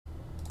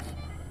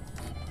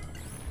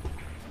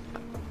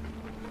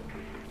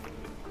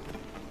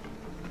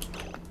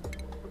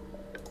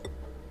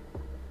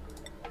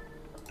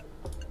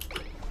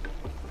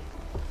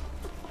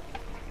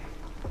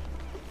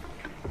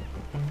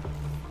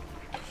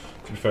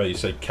To be fair, you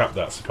say cap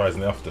that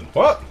surprisingly often.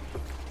 What?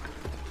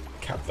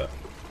 Cap that.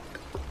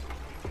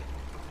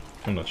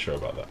 I'm not sure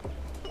about that.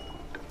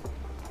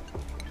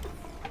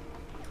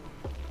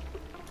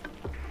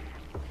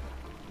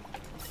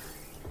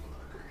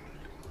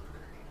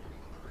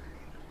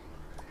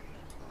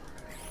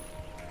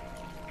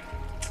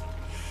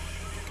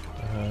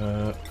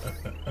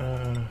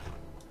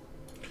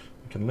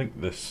 I can link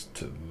this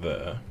to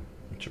there,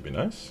 which would be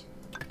nice.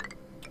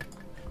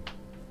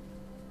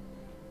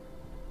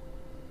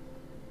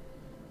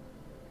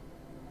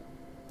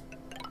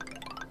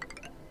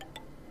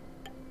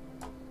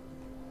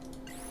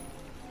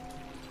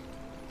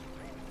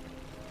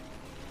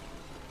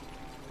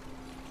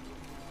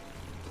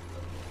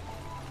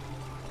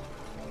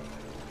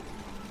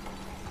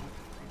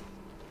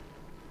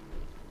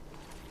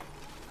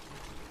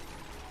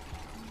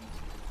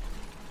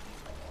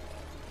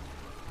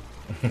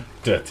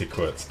 Dirty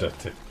quirts,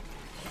 dirty.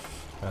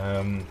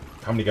 How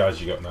many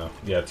guys you got now?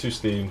 Yeah, 2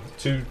 steam,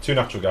 two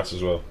natural gas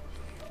as well.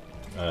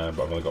 But I've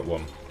only got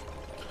 1.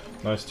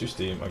 Nice, 2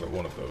 steam. I got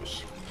 1 of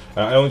those.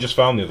 I only just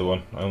found the other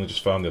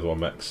one.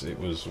 Mex. It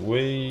was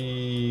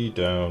way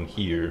down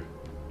here,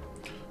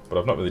 but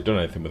I've not really done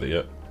anything with it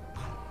yet.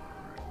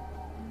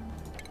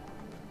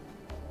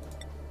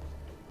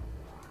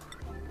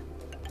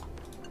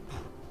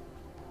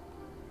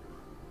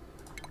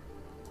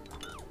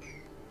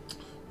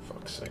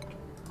 Fuck's sake.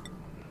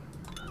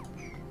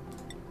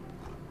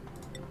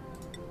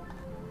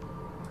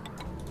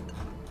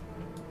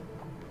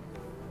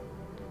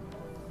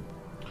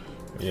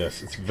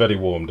 Yes, it's very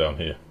warm down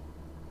here.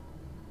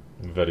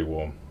 Very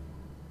warm.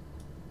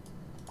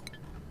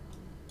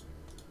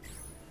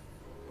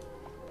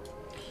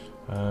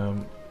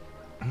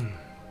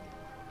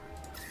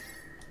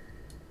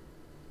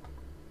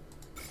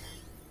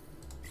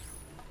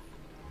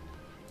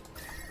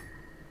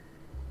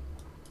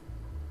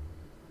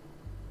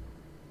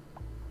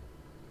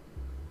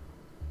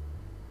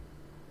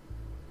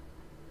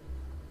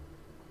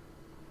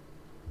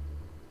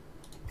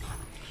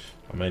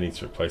 I may need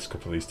to replace a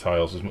couple of these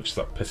tiles, as much as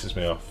that pisses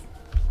me off.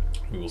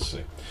 We will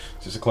see.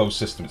 So it's a closed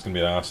system, it's going to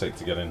be an arse-ache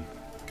to get in.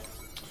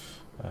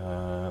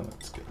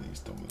 Let's get these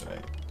done with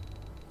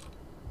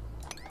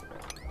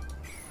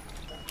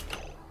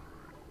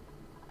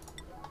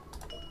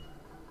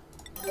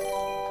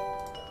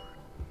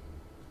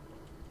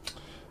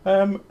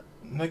an 8.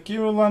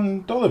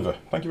 Nagiroland Oliver,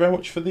 thank you very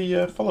much for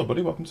the follow,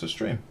 buddy. Welcome to the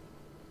stream.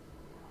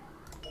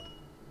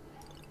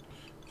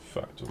 In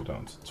fact, we'll go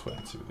down to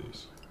 20 with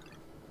these.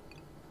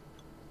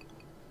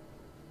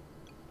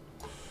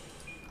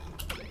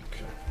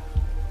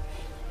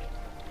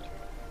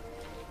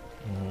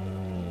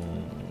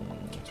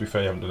 To be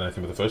fair, you haven't done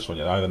anything with the first one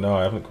yet either. No,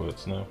 I haven't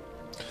quits, no.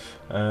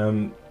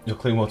 Your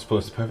clean water pool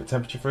is the perfect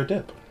temperature for a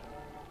dip.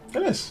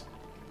 It is.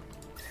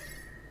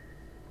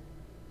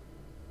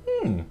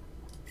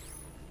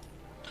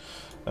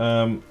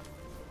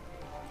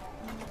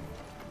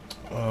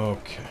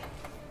 Okay.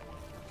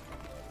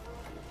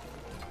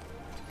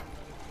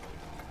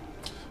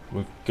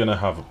 We're gonna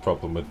have a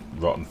problem with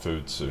rotten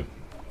food soon.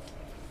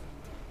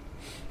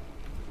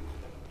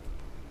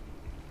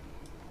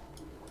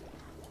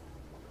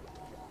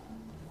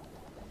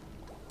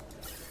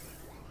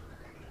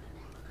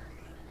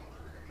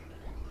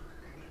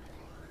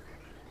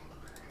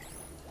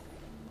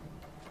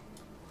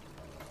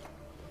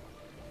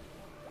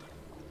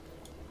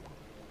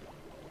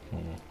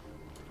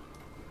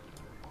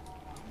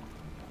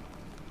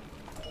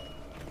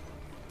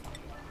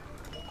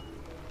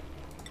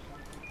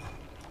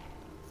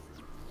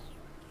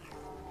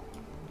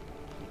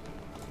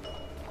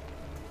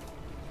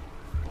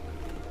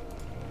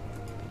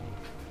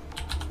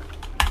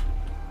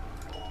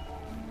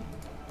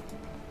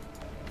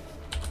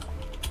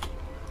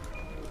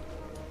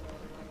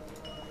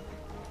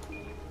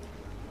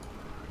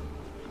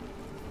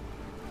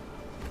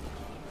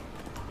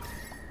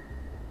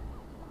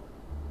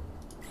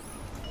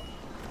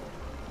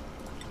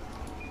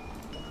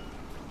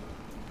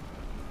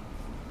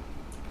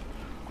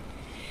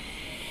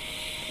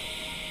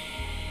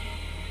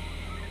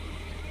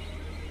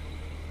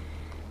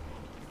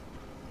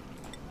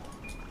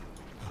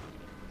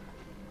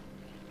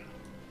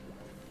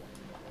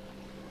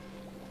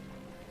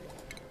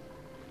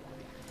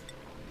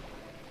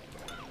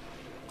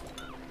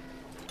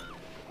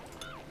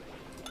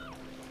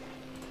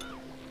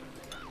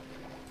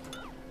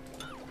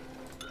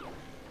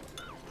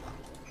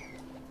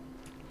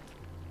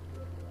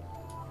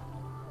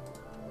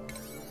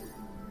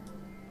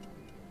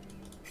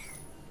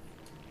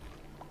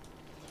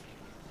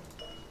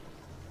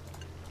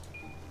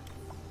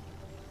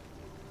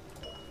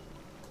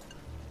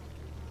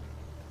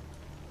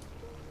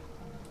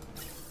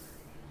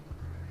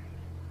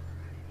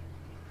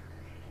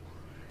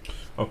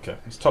 Okay,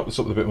 let's top this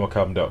up with a bit more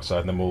carbon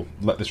dioxide and then we'll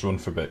let this run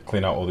for a bit,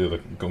 clean out all the other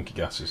gunky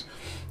gases.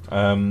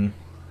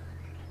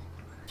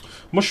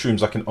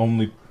 Mushrooms I can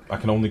only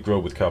grow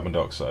with carbon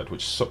dioxide,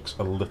 which sucks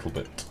a little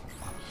bit.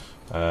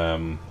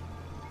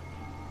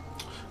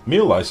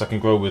 Meal lice I can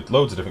grow with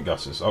loads of different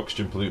gases.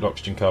 Oxygen, polluted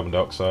oxygen, carbon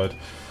dioxide.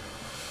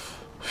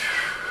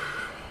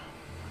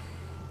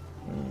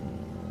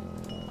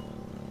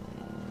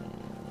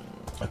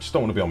 I just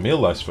don't want to be on meal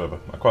lice forever.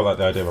 I quite like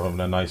the idea of having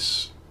a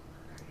nice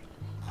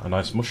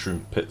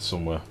mushroom pit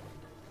somewhere.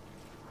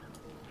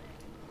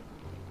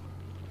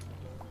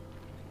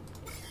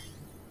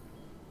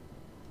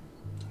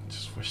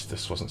 Just wish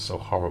this wasn't so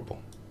horrible.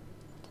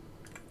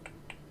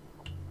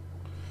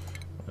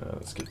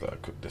 Let's give that a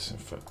quick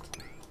disinfect.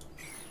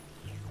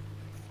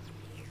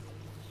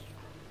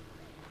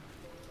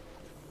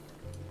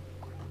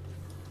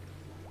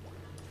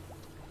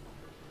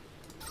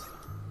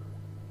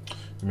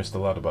 You missed the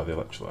ladder by the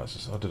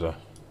electrolyzers. How did I?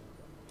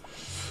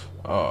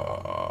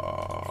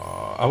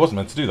 I wasn't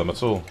meant to do them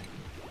at all.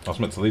 I was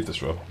meant to leave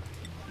this row.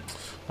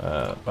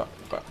 But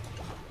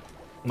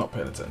not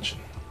paying attention.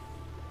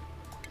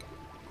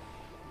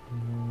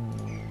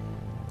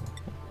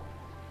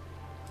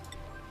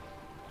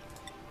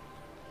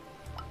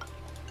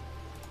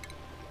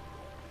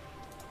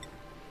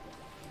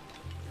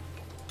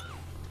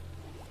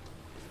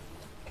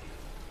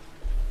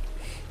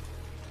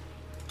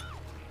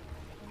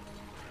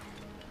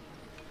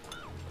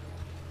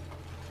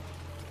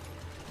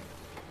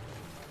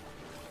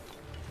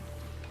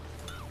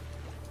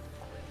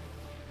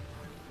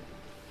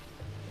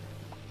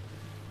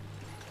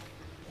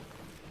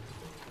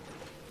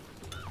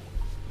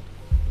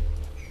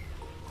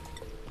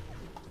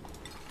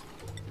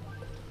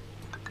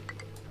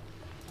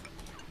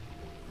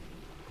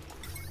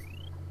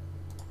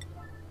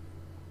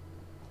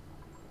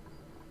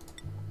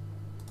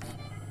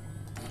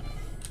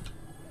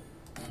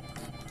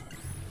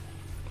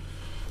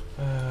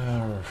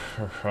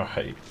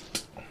 Right.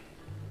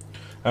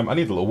 I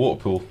need a little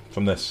water pool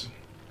from this.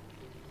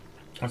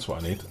 That's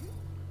what I need.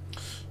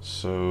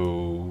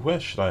 So, where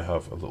should I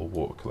have a little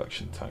water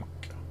collection tank?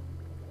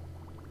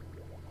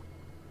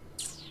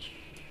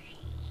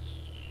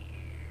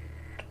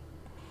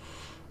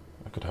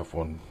 I could have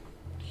one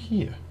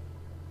here.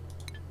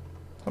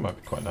 That might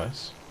be quite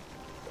nice.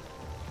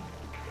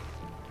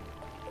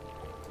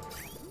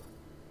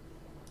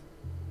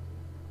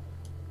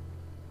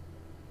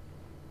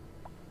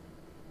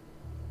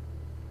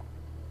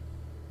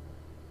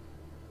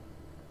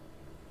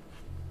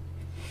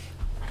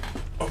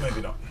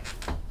 Maybe not.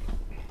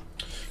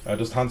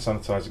 Does hand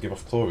sanitizer give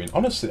off chlorine?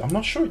 Honestly, I'm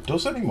not sure it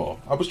does anymore.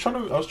 I was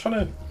trying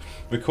to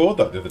record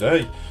that the other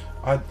day.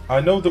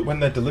 I know that when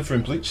they're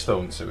delivering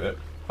bleachstone to it,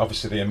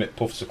 obviously they emit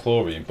puffs of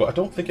chlorine, but I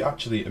don't think it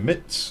actually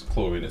emits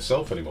chlorine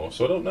itself anymore.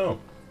 So I don't know.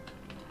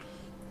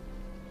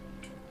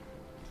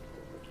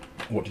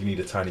 What do you need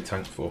a tiny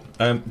tank for?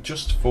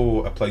 Just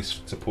for a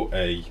place to put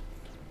a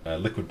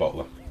liquid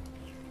bottler.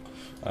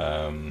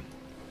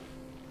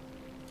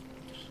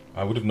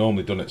 I would have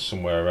normally done it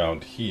somewhere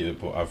around here,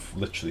 but I've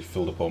literally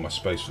filled up all my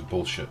space with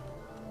bullshit.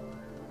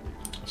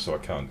 So I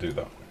can't do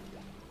that.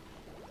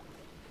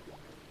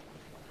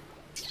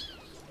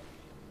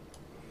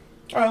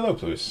 Oh, hello,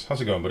 Pluis.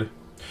 How's it going, buddy?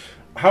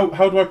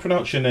 How do I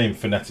pronounce your name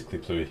phonetically,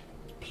 Pluis?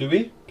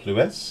 Pluis?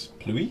 Pluis?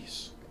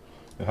 Pluis?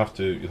 You'll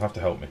have to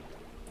help me.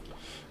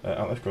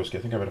 Lifegrow, I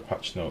think I read a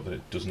patch note that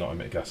it does not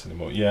emit gas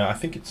anymore. Yeah, I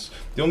think it's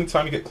the only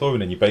time you get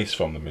chlorine in your base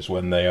from them is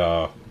when they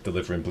are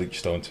delivering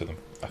bleachstone to them,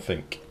 I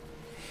think.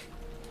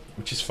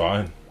 Which is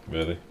fine,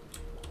 really.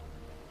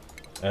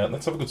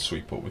 Let's have a good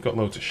sweep up. We've got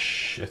loads of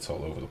shit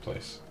all over the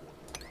place.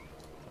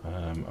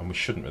 And we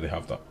shouldn't really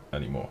have that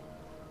anymore.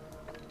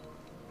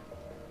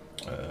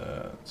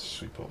 Let's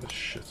sweep all this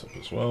shit up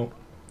as well.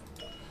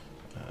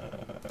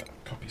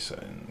 Copy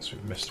settings.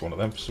 We've missed one of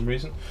them for some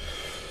reason.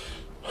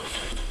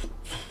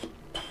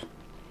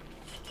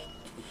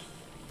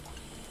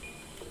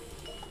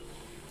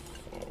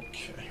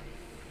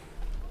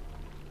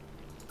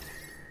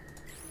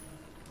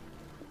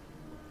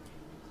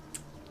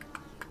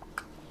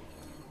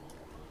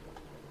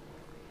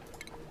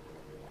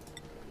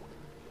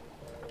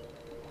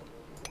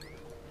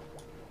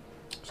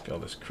 All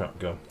this crap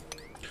go.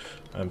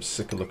 I'm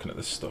sick of looking at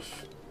this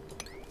stuff.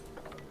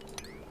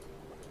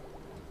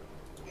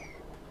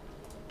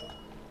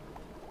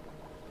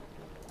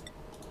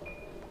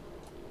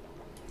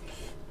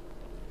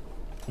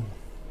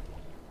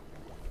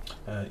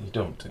 You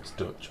don't, it's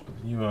Dutch,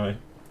 but the UI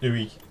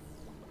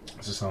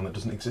is a sound that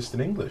doesn't exist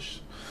in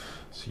English.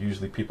 So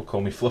usually people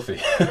call me Fluffy,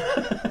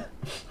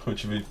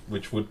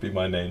 which would be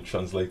my name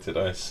translated.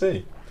 I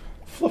see.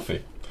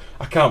 Fluffy.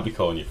 I can't be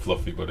calling you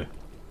Fluffy, buddy.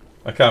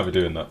 I can't be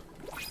doing that.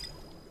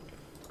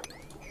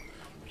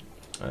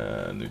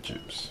 New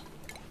dupes.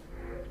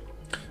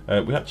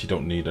 We actually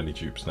don't need any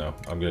dupes now.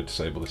 I'm going to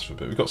disable this for a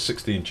bit. We've got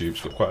 16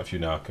 dupes, got quite a few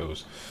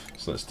narcos,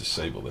 so let's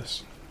disable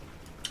this.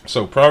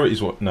 So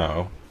priorities what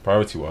now?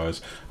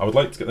 Priority-wise, I would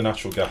like to get the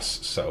natural gas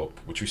set up,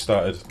 which we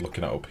started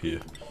looking at up here.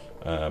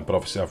 But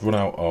obviously I've run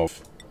out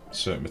of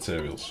certain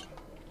materials,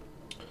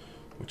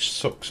 which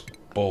sucks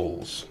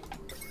balls.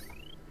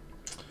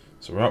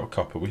 So we're out of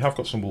copper. We have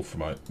got some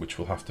wolframite, which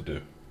we'll have to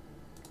do.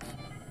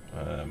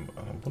 And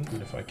I'm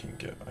wondering if I can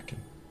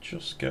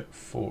just get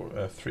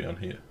 3 on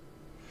here.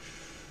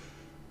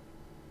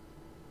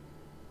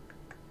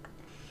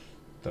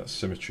 That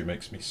symmetry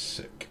makes me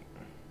sick.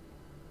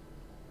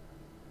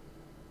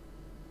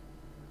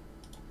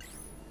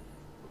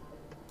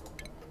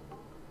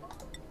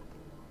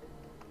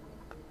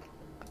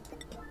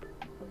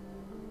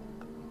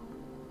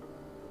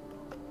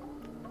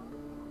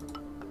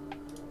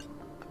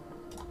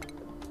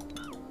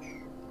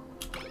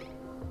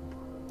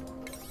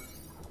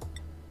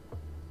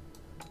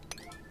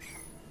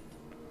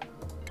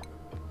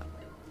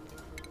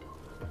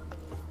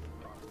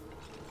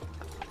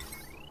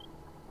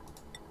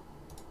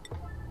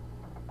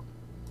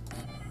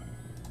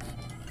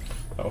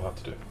 That'll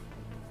have to do.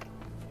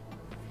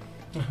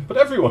 But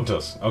everyone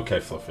does. Okay,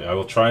 Fluffy. I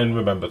will try and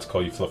remember to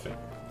call you Fluffy.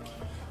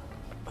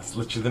 That's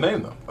literally the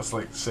name, though. That's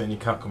like saying you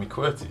can't call me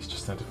QWERTY. It's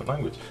just in a different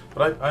language.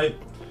 But I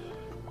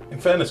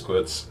in fairness,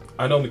 Quirts,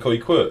 I normally call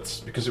you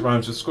Quirts because it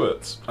rhymes with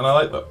squirts, and I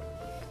like that.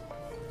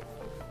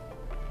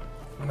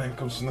 My name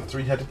comes from the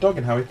three-headed dog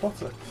in Harry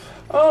Potter.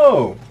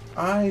 Oh,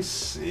 I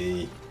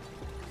see.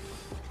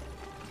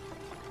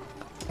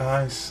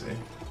 I see.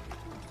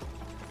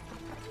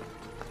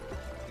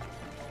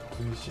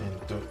 In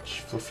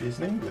Dutch, Fluffy is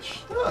in English.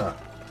 Ah.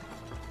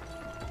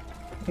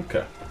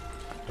 Okay.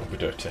 Don't be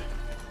dirty.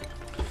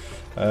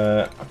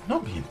 I'm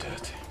not being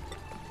dirty.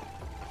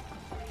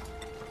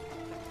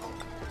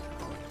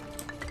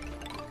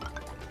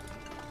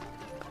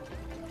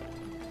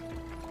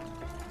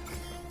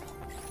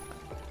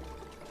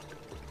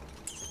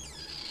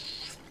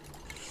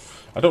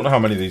 I don't know how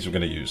many of these we're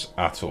going to use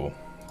at all,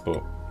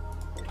 but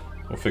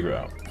we'll figure it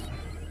out.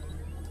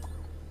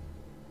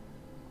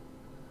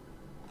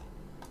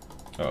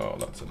 Oh,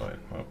 that's annoying.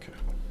 Okay.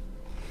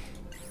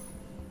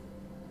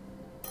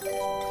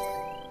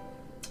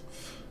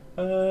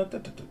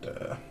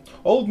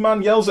 Old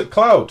man yells at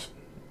cloud.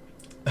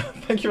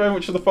 Thank you very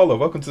much for the follow.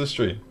 Welcome to the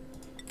stream.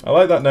 I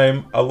like that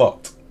name a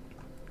lot.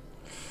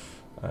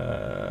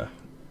 Right.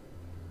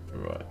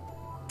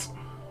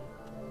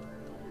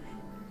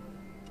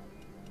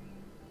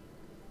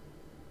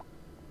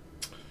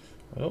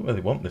 I don't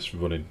really want this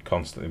running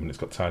constantly when it's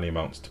got tiny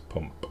amounts to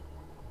pump.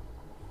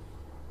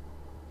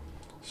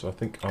 So I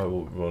think I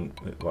will run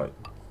it like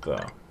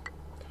that.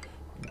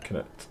 And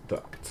connect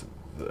that to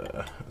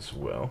there as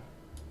well.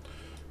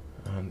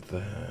 And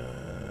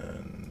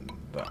then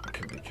that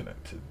can be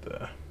connected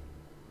there.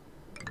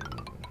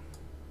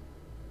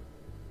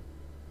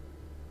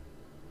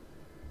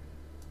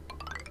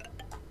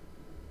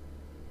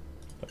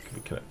 That can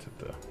be connected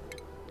there.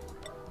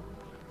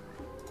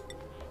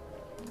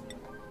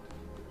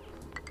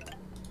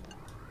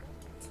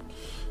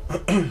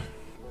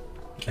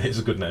 It's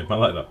a good name, I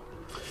like that.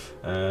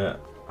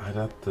 I'd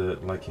add the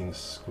liking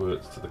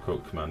squirts to the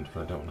quote command,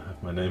 but I don't want to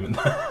have my name in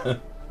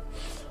there.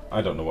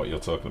 I don't know what you're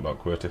talking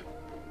about, QWERTY.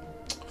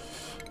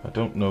 I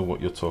don't know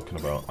what you're talking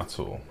about at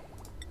all.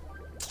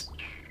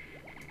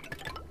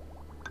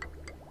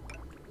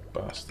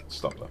 Bastard,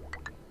 stop that.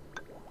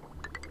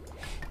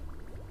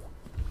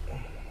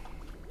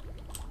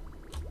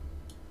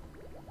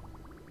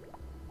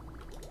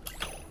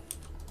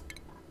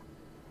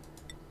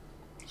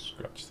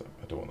 Scratch that,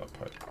 I don't want that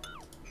pipe.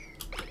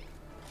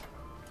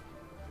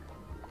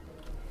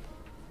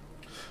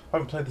 I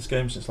haven't played this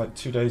game since like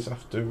 2 days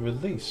after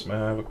release. May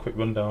I have a quick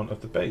rundown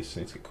of the base? I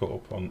need to get caught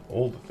up on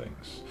all the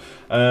things.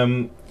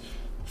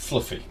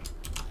 Fluffy.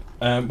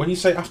 When you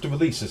say after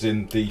release, as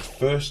in the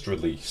first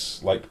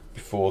release, like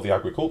before the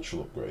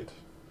agricultural upgrade?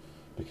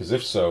 Because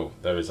if so,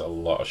 there is a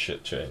lot of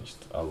shit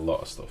changed. A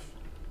lot of stuff.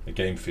 The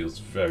game feels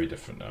very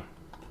different now.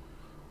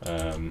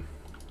 Let me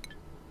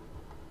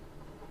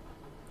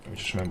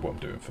just remember what I'm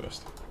doing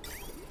first.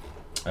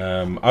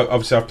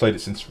 Obviously I've played it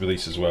since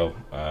release as well,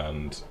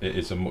 and it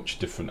is a much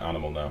different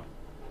animal now.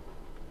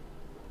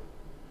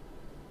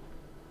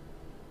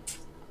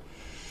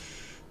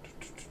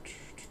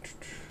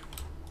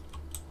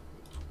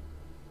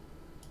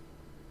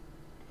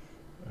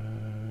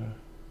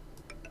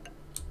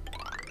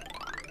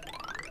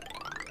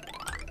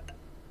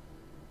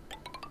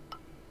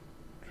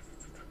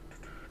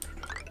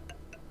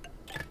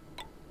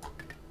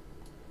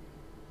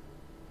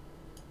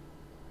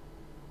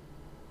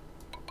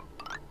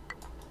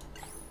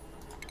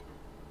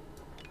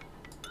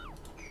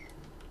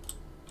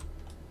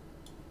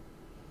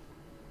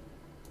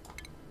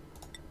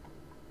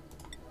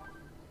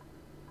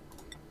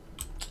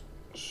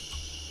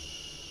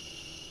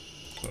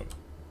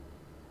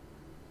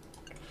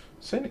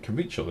 Saying it can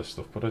reach all this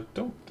stuff, but I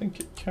don't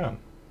think it can.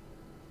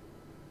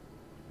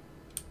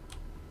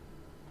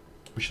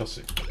 We shall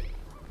see.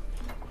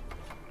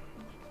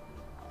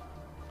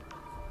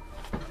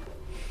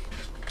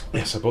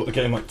 Yes, I bought the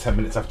game like 10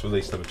 minutes after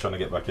release, I've been trying to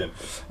get back in.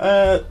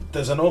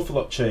 There's an awful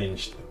lot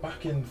changed.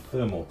 Back in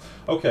thermal.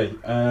 Okay,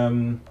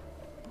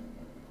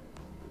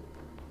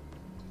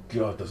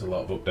 God, there's a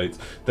lot of updates.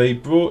 They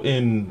brought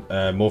in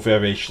more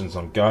variations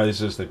on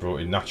geysers. They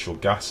brought in natural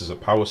gas as a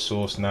power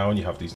source now, and you have these